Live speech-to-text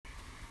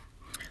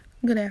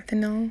Good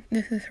afternoon.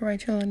 This is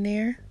Rachel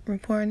Lanier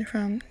reporting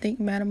from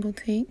Think Better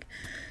Boutique.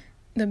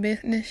 The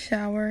business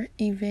shower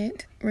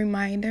event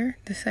reminder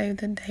to save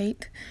the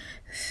date,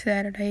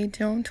 Saturday,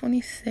 June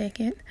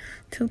 22nd,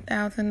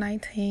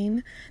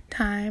 2019,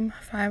 time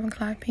 5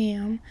 o'clock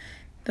p.m.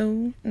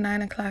 through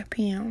 9 o'clock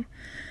p.m.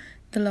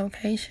 The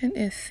location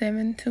is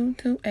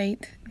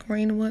 7228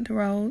 Greenwood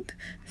Road,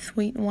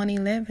 Suite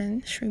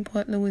 111,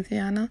 Shreveport,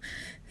 Louisiana,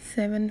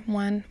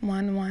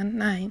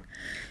 71119.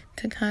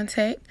 To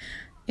contact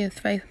is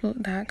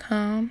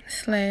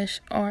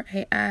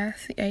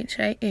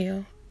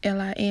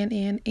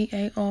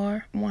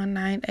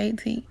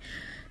facebook.com/RAICHALLINNEAR1980.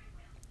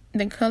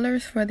 The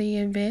colors for the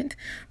event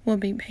will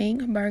be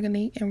pink,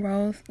 burgundy, and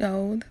rose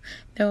gold.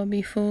 There will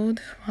be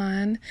food,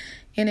 fun,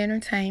 and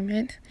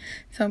entertainment.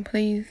 So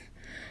please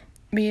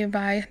be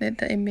advised that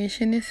the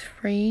admission is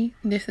free.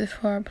 This is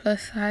for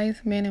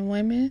plus-size men and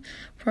women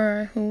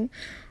for who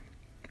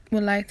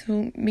would like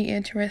to be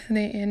interested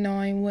in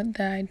knowing what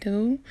I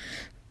do,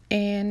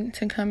 and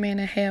to come in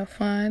and have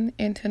fun,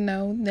 and to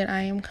know that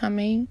I am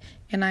coming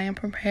and I am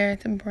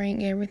prepared to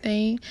bring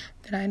everything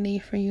that I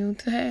need for you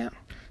to have.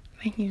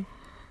 Thank you.